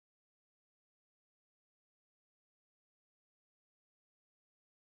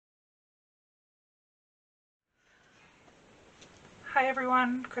Hi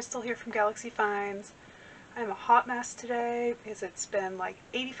everyone, Crystal here from Galaxy Finds. I'm a hot mess today because it's been like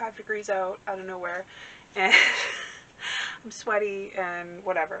 85 degrees out of nowhere and I'm sweaty and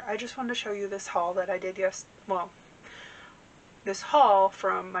whatever. I just wanted to show you this haul that I did this haul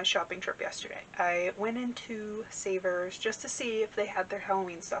from my shopping trip yesterday. I went into Savers just to see if they had their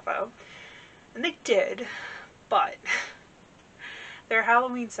Halloween stuff out, and they did, but their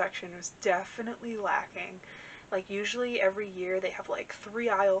Halloween section was definitely lacking. Like, usually every year they have like 3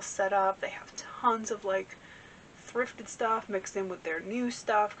 aisles set up. They have tons of like thrifted stuff mixed in with their new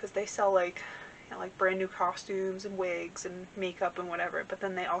stuff because they sell like, you know, like brand new costumes and wigs and makeup and whatever. But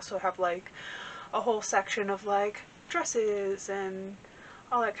then they also have like a whole section of like dresses and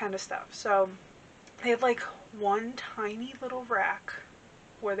all that kind of stuff. So they had like one tiny little rack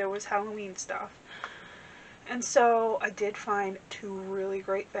where there was Halloween stuff. And so I did find 2 really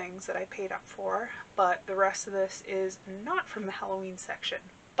great things that I paid up for, but the rest of this is not from the Halloween section.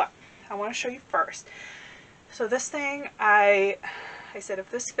 But I want to show you first. So this thing, I said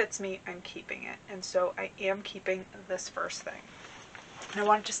if this fits me, I'm keeping it. And so I am keeping this first thing. And I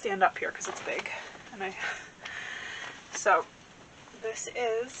want it to stand up here because it's big. So this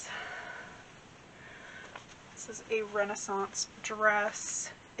is a Renaissance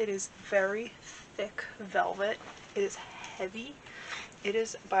dress. It is very thick velvet. It is heavy. It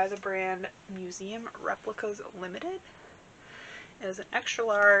is by the brand Museum Replicas Limited. It is an extra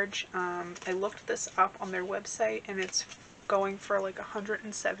large. I looked this up on their website and it's going for like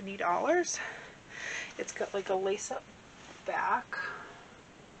 $170. It's got like a lace-up back.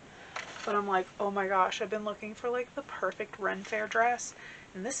 But I'm like, oh my gosh, I've been looking for like the perfect Ren Fair dress,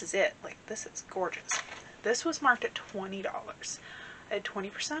 and this is it. Like, this is gorgeous. This was marked at $20. I had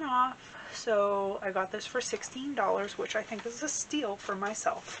 20% off, so I got this for $16, which I think is a steal for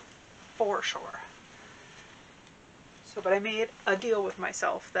myself, for sure. So, but I made a deal with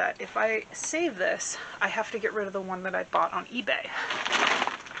myself that if I save this, I have to get rid of the one that I bought on eBay.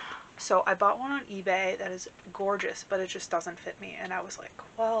 So I bought one on eBay that is gorgeous, but it just doesn't fit me. And I was like,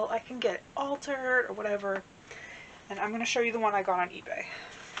 well, I can get it altered or whatever. And I'm going to show you the one I got on eBay.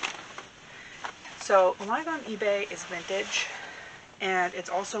 So the one I got on eBay is vintage. And it's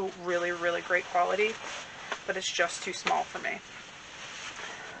also really, really great quality, but it's just too small for me.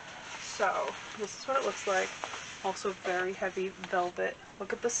 So this is what it looks like. Also very heavy velvet.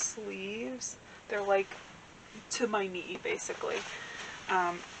 Look at the sleeves. They're like to my knee, basically.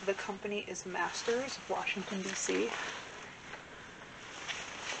 The company is Masters of Washington, D.C.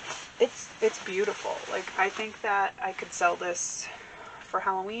 It's beautiful. Like, I think that I could sell this for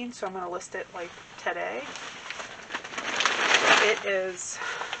Halloween, so I'm going to list it like today. It is,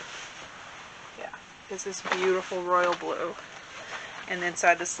 yeah, it's this beautiful royal blue, and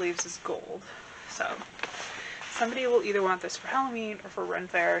inside the sleeves is gold. So somebody will either want this for Halloween or for Ren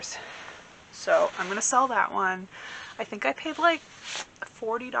Fairs. So I'm going to sell that one. I think I paid like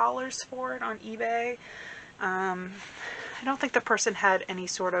 $40 for it on eBay. I don't think the person had any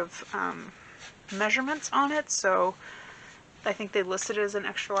sort of measurements on it, so I think they listed it as an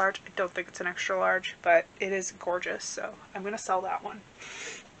extra large. I don't think it's an extra large, but it is gorgeous, so I'm going to sell that one.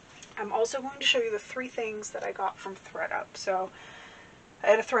 I'm also going to show you the 3 things that I got from thredUP. So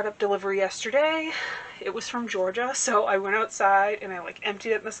I had a thredUP delivery yesterday. It was from Georgia, so I went outside and I like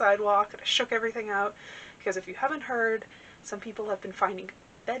emptied it in the sidewalk and I shook everything out, because if you haven't heard, some people have been finding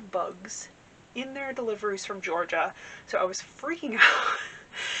bed bugs in their deliveries from Georgia, so I was freaking out.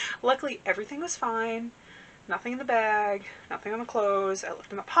 Luckily everything was fine. Nothing in the bag, nothing on the clothes. I looked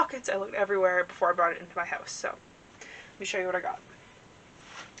in the pockets, I looked everywhere before I brought it into my house. So let me show you what I got.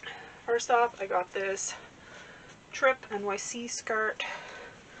 First off, I got this Trip NYC skirt.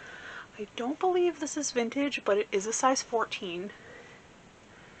 I don't believe this is vintage, but it is a size 14.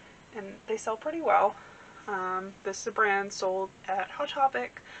 And they sell pretty well. This is a brand sold at Hot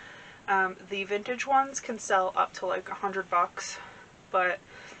Topic. The vintage ones can sell up to like $100, but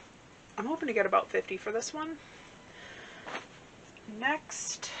I'm hoping to get about 50 for this one.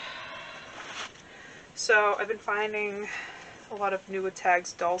 Next, so I've been finding a lot of new with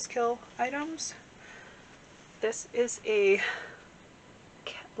tags Dolls Kill items. This is a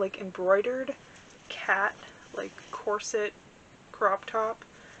like embroidered cat like corset crop top.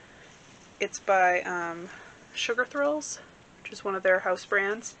 It's by Sugar Thrills, which is one of their house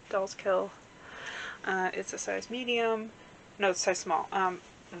brands. Dolls Kill. It's a size medium. No, it's a size small.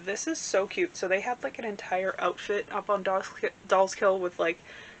 This is so cute. So they had like an entire outfit up on Dolls Kill with like,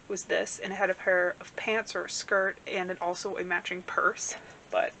 was this, and it had a pair of pants or a skirt and also a matching purse.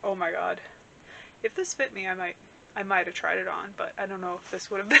 But oh my god, if this fit me, I might have tried it on, but I don't know if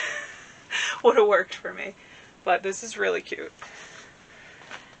this would have worked for me. But this is really cute.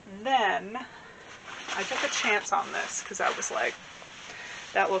 And then I took a chance on this because I was like,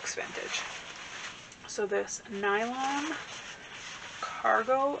 that looks vintage. So this nylon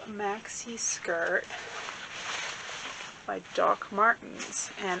cargo maxi skirt by Doc Martens.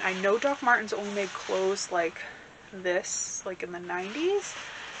 And I know Doc Martens only made clothes like this, like in the 90s.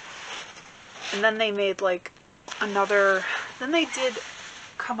 And then they made like another, then they did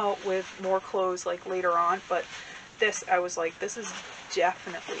come out with more clothes like later on, but this, I was like, this is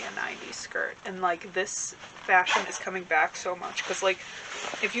definitely a 90s skirt. And like this fashion is coming back so much because like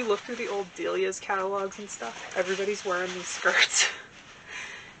if you look through the old Delia's catalogs and stuff, everybody's wearing these skirts.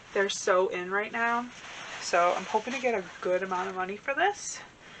 They're so in right now. So I'm hoping to get a good amount of money for this.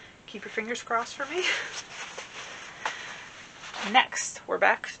 Keep your fingers crossed for me. Next, we're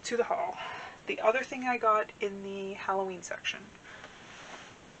back to the haul. The other thing I got in the Halloween section.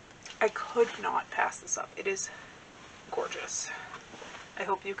 I could not pass this up. It is gorgeous. I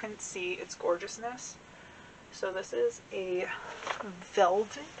hope you can see its gorgeousness. So this is a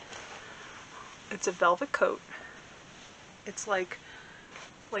velvet. It's a velvet coat. It's like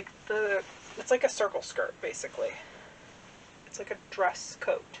it's like a circle skirt basically. It's like a dress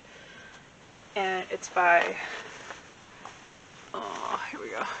coat. And it's by here we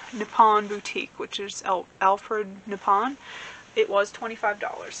go, Nippon Boutique, which is Alfred Nippon. It was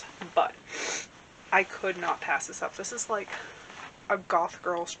 $25, but I could not pass this up. This is like a goth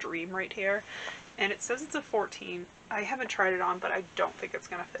girl's dream right here. And it says it's a 14. I haven't tried it on, but I don't think it's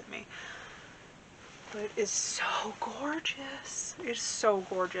gonna fit me. But it is so gorgeous. It is so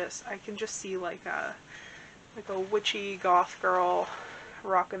gorgeous. I can just see like a witchy goth girl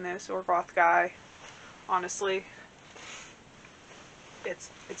rocking this, or goth guy. Honestly,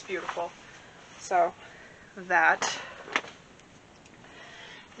 it's beautiful. So that.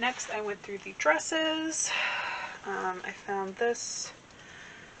 Next, I went through the dresses. I found this.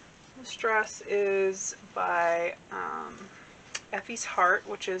 This dress is by Effie's Heart,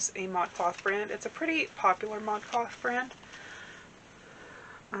 which is a ModCloth brand. It's a pretty popular ModCloth brand.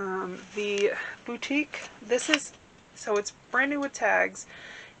 The boutique, this is, so it's brand new with tags.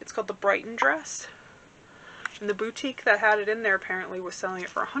 It's called the Brighton dress. And the boutique that had it in there apparently was selling it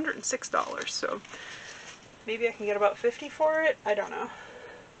for $106. So maybe I can get about $50 for it. I don't know.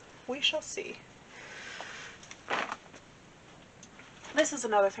 We shall see. This is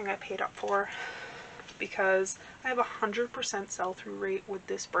another thing I paid up for because I have a 100% sell-through rate with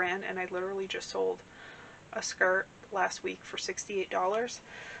this brand, and I literally just sold a skirt last week for $68.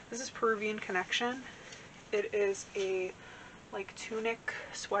 This is Peruvian Connection. It is a like tunic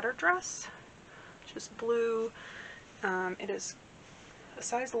sweater dress, just blue. It is a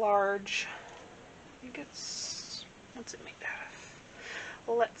size large. I think it's, what's it made out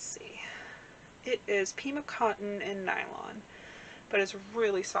of? Let's see. It is Pima cotton and nylon, but it's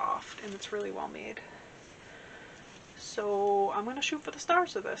really soft and it's really well made. So I'm gonna shoot for the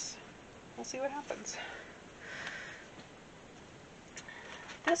stars with this. We'll see what happens.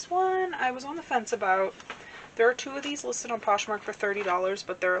 This one I was on the fence about. There are two of these listed on Poshmark for $30,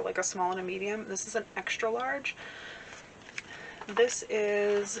 but they're like a small and a medium. This is an extra large. This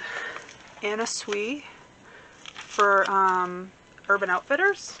is Anna Sui for Urban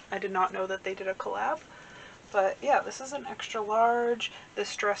Outfitters. I did not know that they did a collab. But yeah, this is an extra large.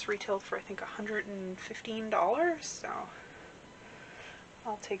 This dress retailed for I think $115, so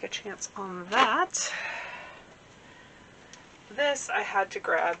I'll take a chance on that. This I had to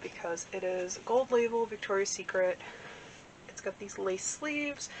grab because it is gold label Victoria's Secret. It's got these lace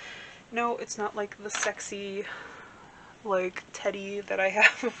sleeves. No, it's not like the sexy like teddy that I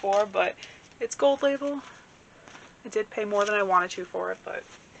had before, but it's gold label. I did pay more than I wanted to for it, but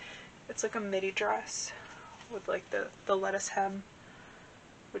it's like a midi dress with like the lettuce hem,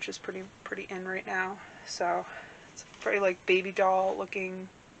 which is pretty in right now. So it's very like baby doll looking,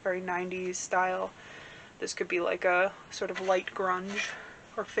 very 90s style. This could be like a sort of light grunge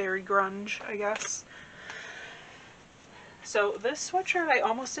or fairy grunge, I guess. So this sweatshirt I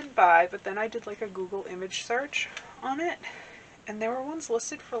almost didn't buy, but then I did like a Google image search on it, and there were ones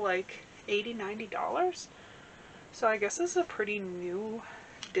listed for like $80, $90. So I guess this is a pretty new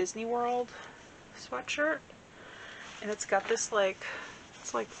Disney World sweatshirt. And it's got this like,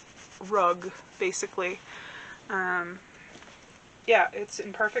 it's like rug basically. Yeah, it's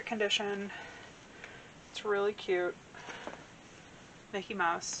in perfect condition. It's really cute. Mickey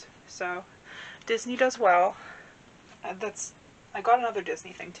Mouse. So Disney does well. I got another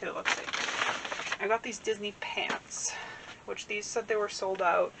Disney thing too. Let's see. I got these Disney pants, which these said they were sold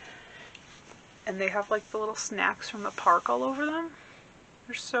out. And they have like the little snacks from the park all over them.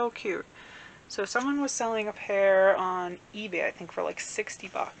 They're so cute. So someone was selling a pair on eBay, I think for like 60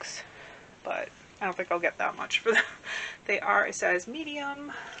 bucks, but I don't think I'll get that much for them. They are a size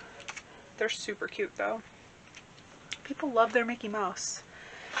medium. They're super cute though. People love their Mickey Mouse.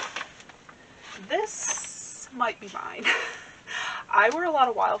 This might be mine. I wear a lot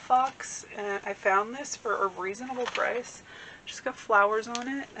of Wild Fox, and I found this for a reasonable price. Just got flowers on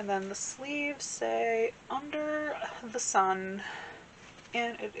it, and then the sleeves say Under the Sun,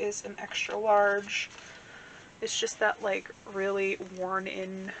 and it is an extra large. It's just that like really worn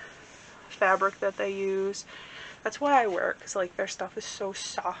in fabric that they use. That's why I wear it, because like their stuff is so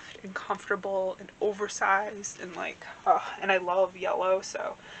soft and comfortable and oversized, and like and I love yellow,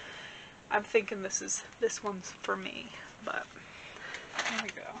 so I'm thinking this one's for me. But there we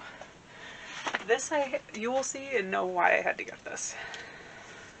go. This you will see and know why I had to get this.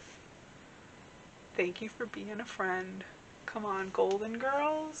 Thank you for being a friend. Come on, Golden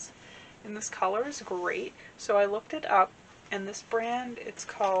Girls. And this color is great. So I looked it up, and this brand, it's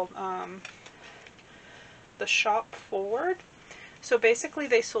called the Shop Forward. So basically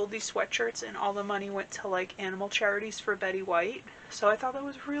they sold these sweatshirts and all the money went to like animal charities for Betty White. So I thought that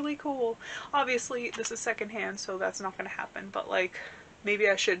was really cool. Obviously this is secondhand, so that's not going to happen, but like maybe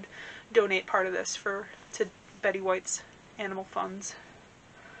I should donate part of this to Betty White's animal funds.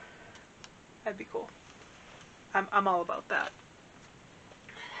 That'd be cool. I'm all about that.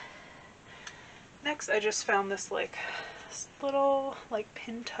 Next, I just found this little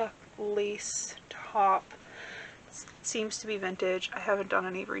pin tuck lace top. It seems to be vintage. I haven't done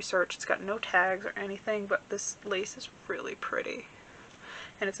any research. It's got no tags or anything, but this lace is really pretty.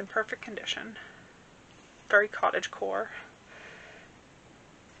 And it's in perfect condition. Very cottagecore.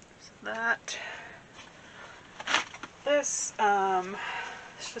 So that. This,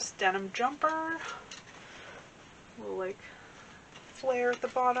 it's just denim jumper. Little flare at the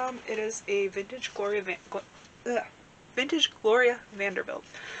bottom. It is a vintage Gloria Vanderbilt.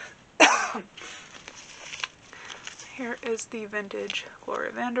 Here is the vintage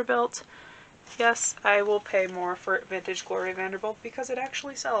Gloria Vanderbilt. Yes, I will pay more for vintage Gloria Vanderbilt because it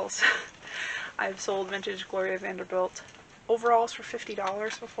actually sells. I've sold vintage Gloria Vanderbilt overalls for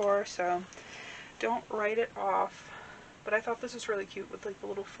 $50 before, so don't write it off. But I thought this was really cute with the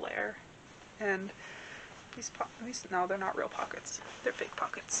little flare. And these, no, they're not real pockets. They're fake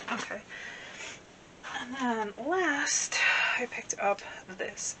pockets. Okay. And then last, I picked up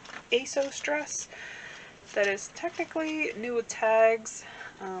this ASOS dress that is technically new with tags.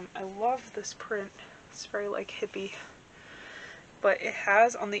 I love this print. It's very hippie. But it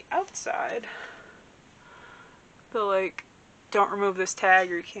has on the outside the don't remove this tag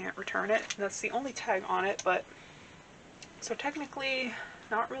or you can't return it. And that's the only tag on it, but so technically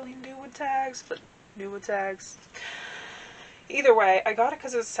not really new with tags, but new with tags. Either way, I got it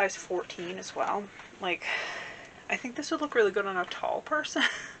because it's a size 14 as well. I think this would look really good on a tall person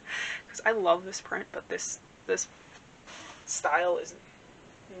because I love this print, but this style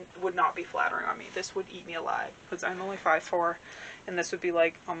would not be flattering on me. This would eat me alive because I'm only 5'4", and this would be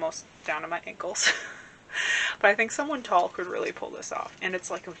almost down to my ankles. But I think someone tall could really pull this off, and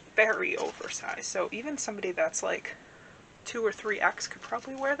it's very oversized. So even somebody that's 2 or 3X could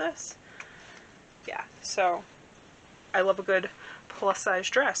probably wear this. Yeah, so I love a good plus size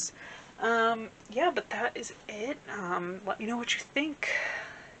dress. Yeah, but that is it. Let me know what you think.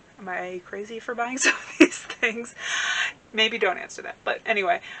 Am I crazy for buying some of these things? Maybe don't answer that. But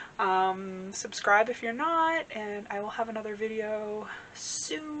anyway, subscribe if you're not, and I will have another video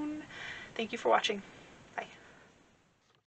soon. Thank you for watching.